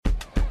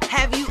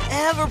Have you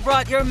ever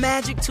brought your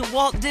magic to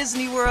Walt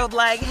Disney World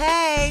like,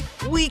 hey,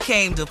 we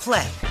came to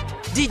play?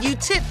 Did you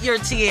tip your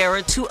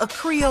tiara to a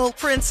Creole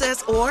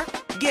princess or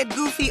get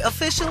goofy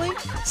officially?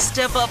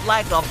 Step up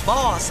like a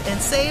boss and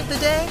save the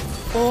day?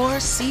 Or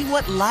see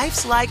what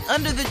life's like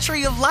under the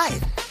tree of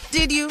life?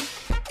 Did you?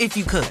 If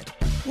you could.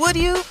 Would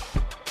you?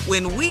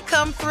 When we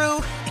come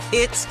through,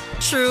 it's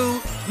true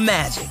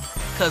magic.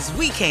 'Cause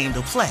we came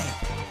to play.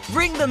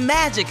 Bring the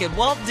magic at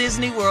Walt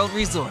Disney World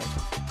Resort.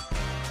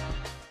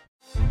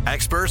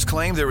 Experts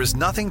claim there is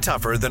nothing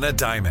tougher than a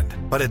diamond.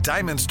 But at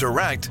Diamonds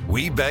Direct,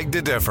 we beg to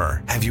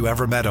differ. Have you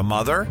ever met a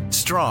mother?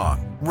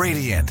 Strong,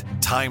 radiant,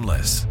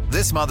 timeless.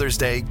 This Mother's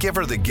Day, give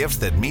her the gift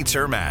that meets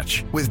her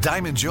match. With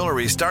diamond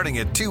jewelry starting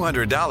at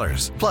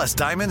 $200. Plus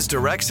Diamonds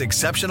Direct's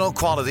exceptional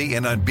quality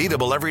and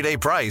unbeatable everyday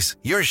price,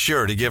 you're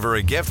sure to give her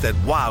a gift that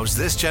wows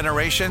this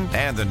generation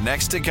and the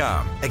next to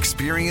come.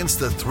 Experience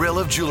the thrill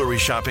of jewelry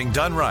shopping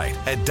done right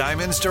at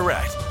Diamonds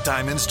Direct.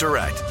 Diamonds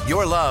Direct.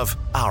 Your love,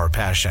 our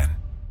passion.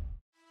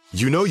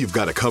 You know you've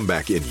got a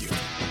comeback in you.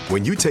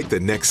 When you take the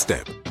next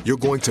step, you're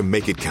going to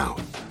make it count.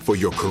 For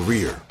your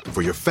career,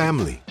 for your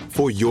family,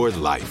 for your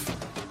life.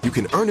 You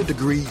can earn a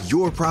degree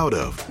you're proud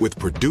of with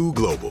Purdue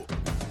Global.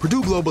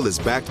 Purdue Global is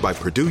backed by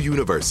Purdue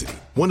University,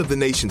 one of the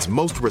nation's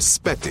most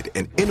respected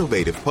and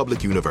innovative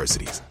public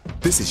universities.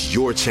 This is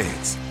your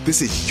chance.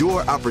 This is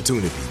your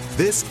opportunity.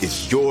 This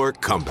is your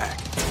comeback.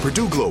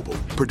 Purdue Global,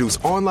 Purdue's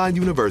online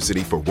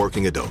university for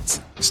working adults.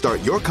 Start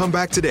your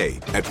comeback today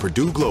at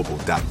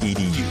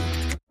purdueglobal.edu.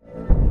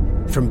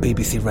 From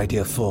BBC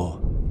Radio 4,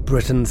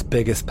 Britain's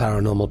biggest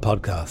paranormal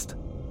podcast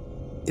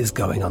is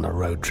going on a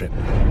road trip.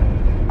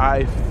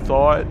 I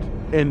thought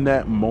in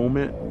that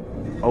moment,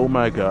 oh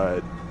my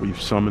God,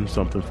 we've summoned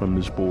something from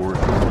this board.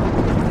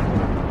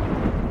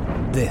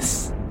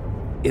 This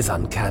is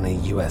Uncanny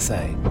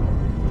USA.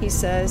 He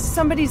says,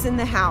 somebody's in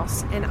the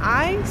house, and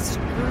I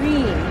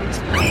screamed.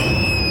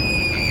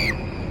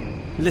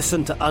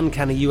 Listen to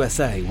Uncanny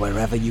USA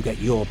wherever you get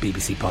your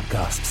BBC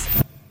podcasts,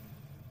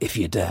 if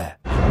you dare.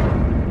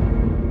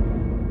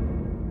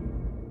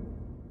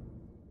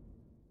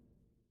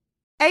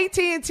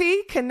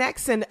 AT&T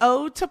connects an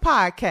ode to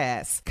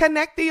podcasts.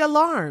 Connect the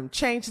alarm.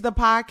 Change the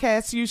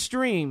podcast you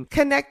stream.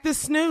 Connect the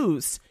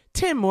snooze.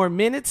 10 more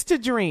minutes to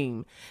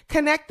dream.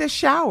 Connect the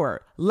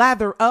shower.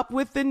 Lather up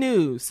with the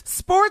news.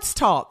 Sports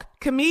talk,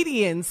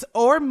 comedians,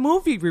 or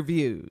movie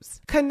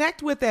reviews.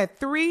 Connect with that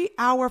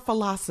 3-hour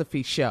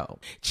philosophy show.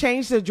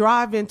 Change the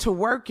drive into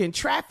work in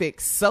traffic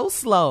so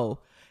slow.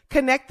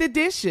 Connect the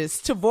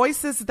dishes to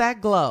voices that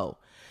glow.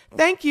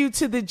 Thank you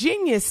to the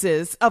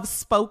geniuses of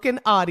spoken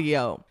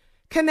audio.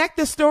 Connect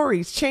the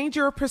stories, change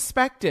your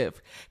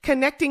perspective.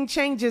 Connecting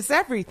changes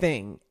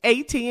everything.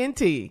 AT&T.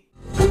 Today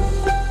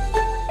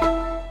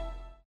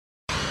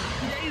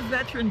is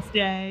Veterans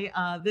Day.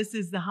 This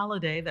is the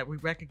holiday that we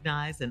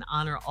recognize and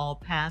honor all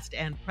past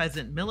and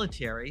present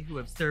military who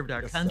have served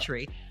our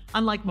country.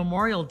 Unlike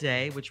Memorial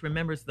Day, which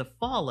remembers the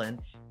fallen,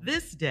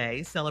 this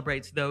day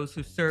celebrates those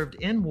who served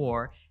in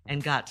war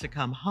and got to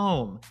come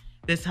home.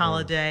 This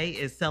holiday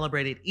is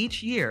celebrated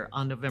each year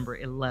on November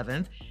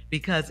 11th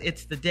because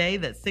it's the day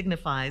that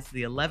signifies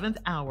the 11th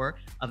hour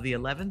of the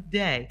 11th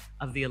day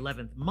of the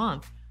 11th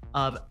month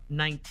of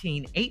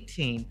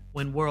 1918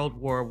 when World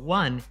War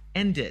I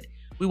ended.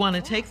 We want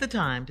to take the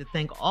time to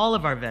thank all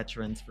of our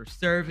veterans for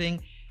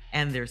serving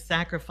and their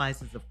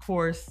sacrifices, of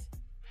course.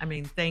 I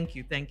mean, thank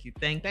you. Thank you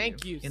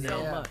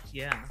so much.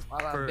 Yeah.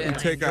 We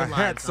take our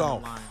hats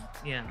off.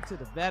 Yeah. To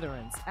the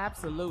veterans,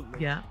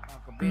 absolutely. Yeah.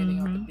 Uncle Benny,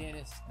 Uncle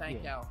Dennis,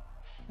 thank y'all.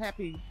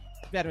 Happy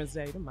Veterans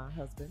Day to my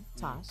husband,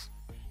 Tosh.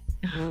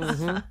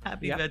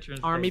 Happy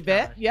Veterans Day. Army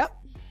vet, Tosh. yep.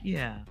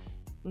 Yeah.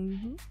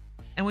 Mm-hmm.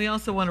 And we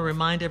also want to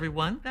remind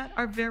everyone that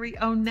our very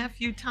own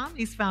nephew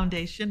Tommy's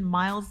foundation,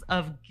 Miles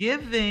of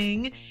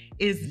Giving,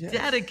 is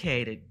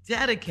dedicated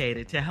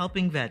to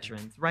helping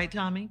veterans. Right,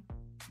 Tommy?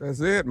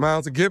 That's it.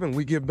 Miles of Giving.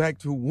 We give back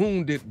to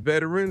wounded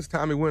veterans.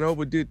 Tommy went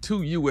over, did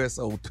 2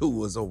 USO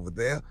tours over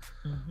there.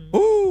 Mm-hmm.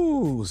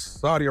 Ooh,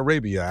 Saudi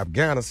Arabia,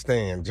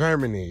 Afghanistan,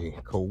 Germany,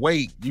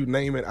 Kuwait, you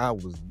name it, I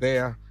was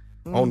there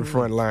on the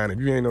front line. If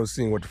you ain't never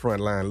seen what the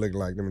front line look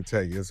like, let me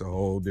tell you, it's a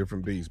whole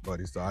different beast,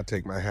 buddy. So I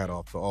take my hat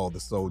off to all the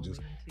soldiers.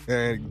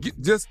 And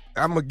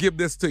I'm going to give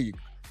this to you.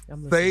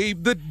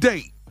 Save the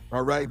date,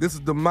 all right? This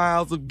is the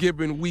Miles of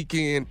Giving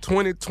weekend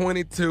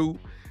 2022.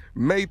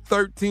 May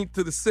 13th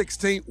to the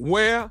 16th.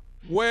 Where?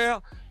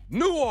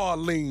 New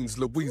Orleans,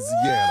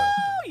 Louisiana.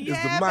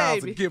 It's the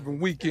Miles of Giving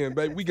weekend,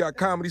 baby. We got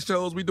comedy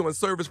shows. We doing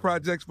service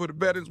projects for the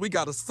veterans. We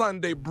got a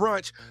Sunday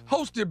brunch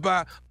hosted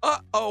by,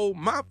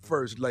 my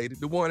first lady,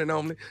 the one and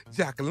only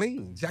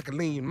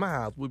Jacqueline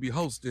Miles will be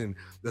hosting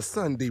the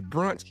Sunday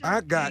brunch.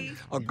 I got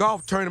a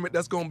golf tournament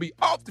that's going to be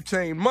off the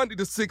chain Monday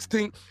the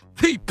 16th,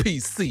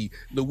 TPC,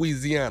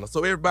 Louisiana.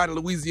 So everybody in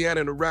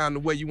Louisiana and around the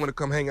way, you want to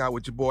come hang out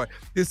with your boy.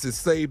 This is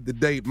Save the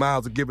Date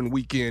Miles of Giving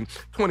weekend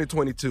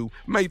 2022,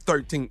 May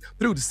 13th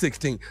through the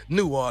 16th,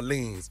 New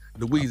Orleans,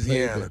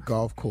 Louisiana. A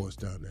golf course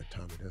down there,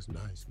 Tommy. That's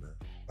nice, man.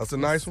 That's a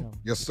nice one?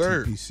 Yes,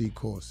 sir. TPC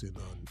course in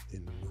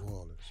New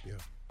Orleans, yeah.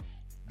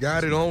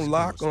 Got it on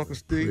lock, Uncle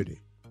Steve.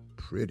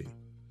 Pretty.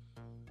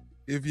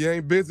 If you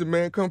ain't busy,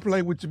 man, come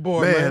play with your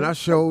boy, man. Man, I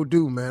sure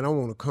do, man. I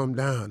want to come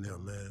down there,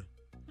 man.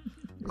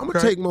 I'm going to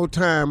take more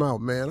time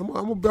out, man.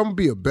 I'm going to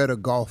be a better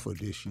golfer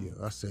this year.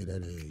 I say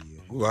that every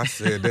year. Ooh, I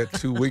said that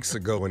 2 weeks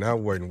ago and I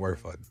wasn't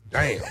worth a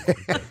damn.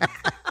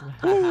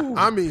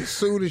 I mean, as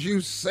soon as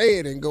you say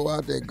it and go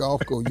out there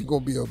golf course, you're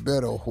going to be a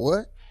better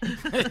what?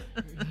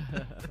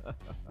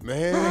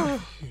 Man.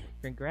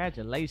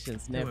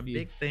 Congratulations, nephew. Doing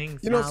big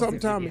things. You know now. something,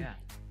 Tommy? Yeah.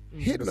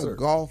 Hitting a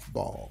golf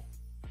ball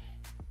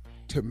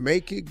to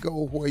make it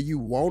go where you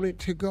want it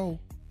to go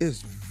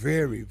is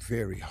very,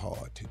 very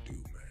hard to do,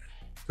 man.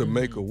 To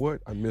make a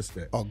what? I missed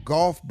that. A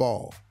golf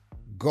ball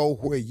go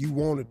where you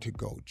want it to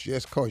go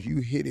just because you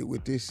hit it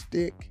with this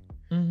stick.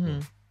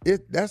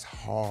 That's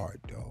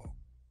hard, dog.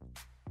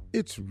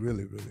 It's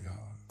really, really hard.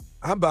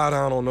 I bow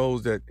down on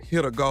those that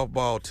hit a golf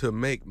ball to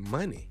make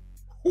money.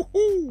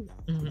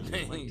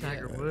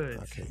 Tiger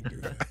Woods. I can't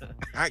do that.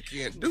 I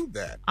can't do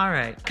that. All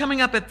right. Coming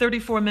up at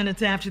 34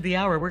 minutes after the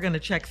hour, we're going to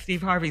check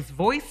Steve Harvey's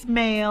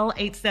voicemail,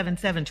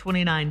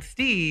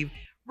 877-29-STEVE,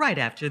 right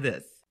after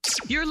this.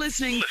 You're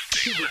listening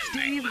to the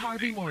Steve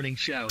Harvey Morning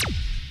Show.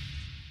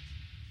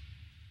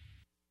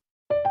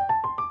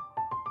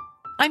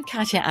 I'm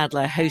Katya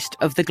Adler, host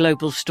of The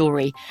Global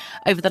Story.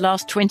 Over the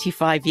last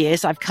 25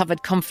 years, I've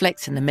covered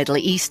conflicts in the Middle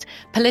East,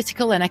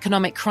 political and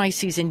economic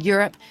crises in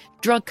Europe,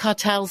 drug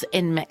cartels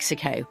in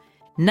Mexico.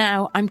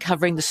 Now I'm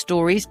covering the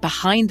stories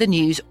behind the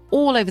news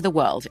all over the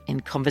world in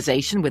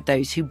conversation with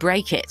those who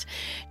break it.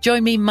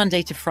 Join me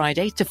Monday to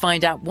Friday to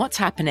find out what's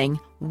happening,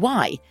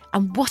 why,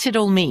 and what it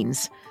all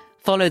means.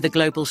 Follow The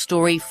Global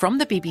Story from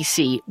the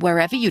BBC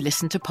wherever you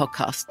listen to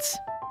podcasts.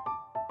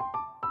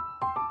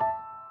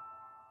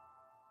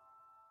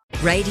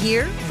 Right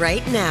here,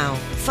 right now.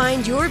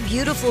 Find your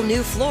beautiful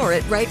new floor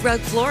at Right Rug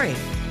Flooring.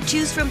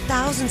 Choose from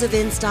thousands of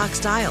in-stock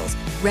styles,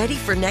 ready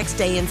for next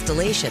day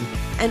installation,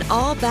 and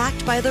all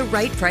backed by the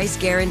right price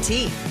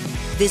guarantee.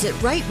 Visit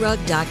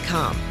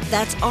rightrug.com.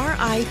 That's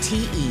RITERUG.com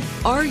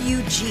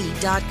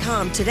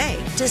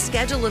today to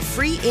schedule a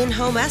free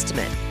in-home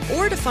estimate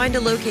or to find a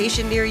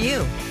location near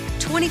you.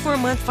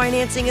 24-month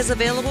financing is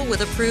available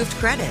with approved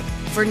credit.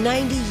 For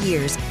 90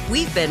 years,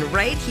 we've been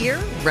right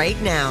here,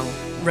 right now.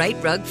 Right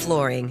Rug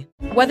Flooring.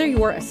 Whether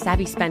you're a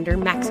savvy spender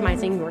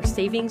maximizing your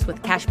savings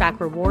with cashback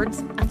rewards,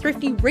 a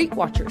thrifty rate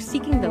watcher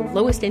seeking the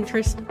lowest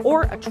interest,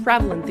 or a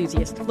travel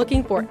enthusiast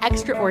looking for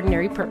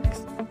extraordinary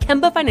perks,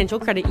 Kemba Financial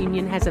Credit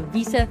Union has a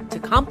visa to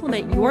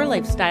complement your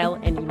lifestyle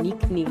and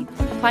unique needs.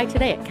 Apply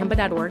today at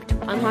Kemba.org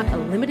to unlock a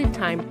limited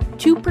time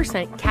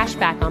 2% cash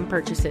back on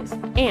purchases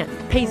and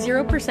pay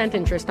 0%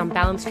 interest on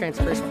balance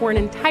transfers for an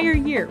entire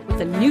year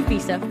with a new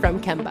visa from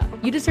Kemba.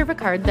 You deserve a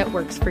card that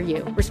works for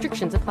you.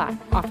 Restrictions apply.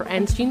 Offer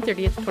ends June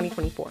 30th,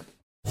 2024.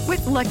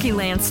 With Lucky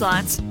Land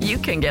Slots, you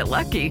can get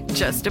lucky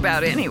just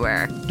about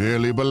anywhere.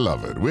 Dearly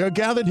beloved, we are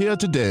gathered here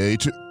today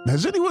to...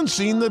 Has anyone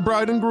seen the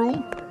bride and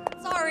groom?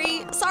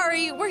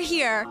 Sorry, we're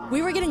here.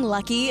 We were getting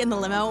lucky in the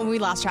limo and we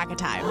lost track of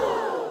time.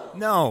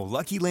 No,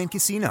 Lucky Land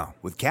Casino,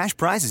 with cash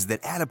prizes that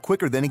add up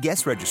quicker than a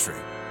guest registry.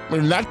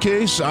 In that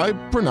case, I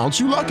pronounce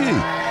you lucky.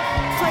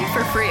 Play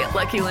for free at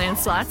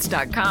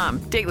LuckyLandSlots.com.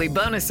 Daily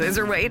bonuses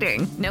are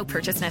waiting. No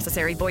purchase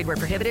necessary. Void where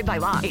prohibited by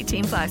law.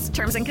 18+.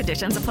 Terms and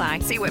conditions apply.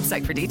 See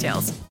website for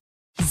details.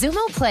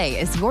 Xumo Play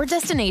is your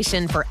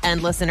destination for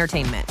endless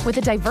entertainment. With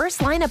a diverse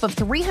lineup of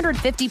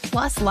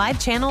 350-plus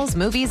live channels,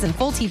 movies, and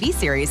full TV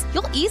series,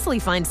 you'll easily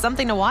find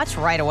something to watch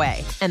right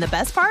away. And the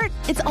best part?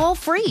 It's all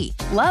free.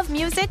 Love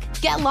music?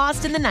 Get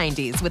lost in the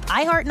 90s with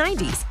iHeart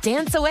 90s.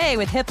 Dance away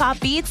with hip-hop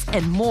beats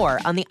and more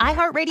on the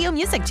iHeartRadio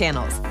music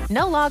channels.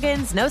 No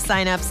logins, no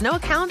signups, no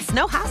accounts,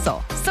 no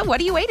hassle. So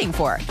what are you waiting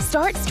for?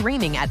 Start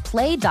streaming at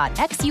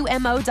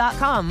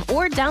play.xumo.com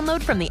or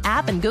download from the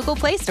app and Google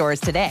Play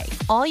stores today.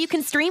 All you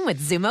can stream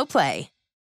with Xumo Play.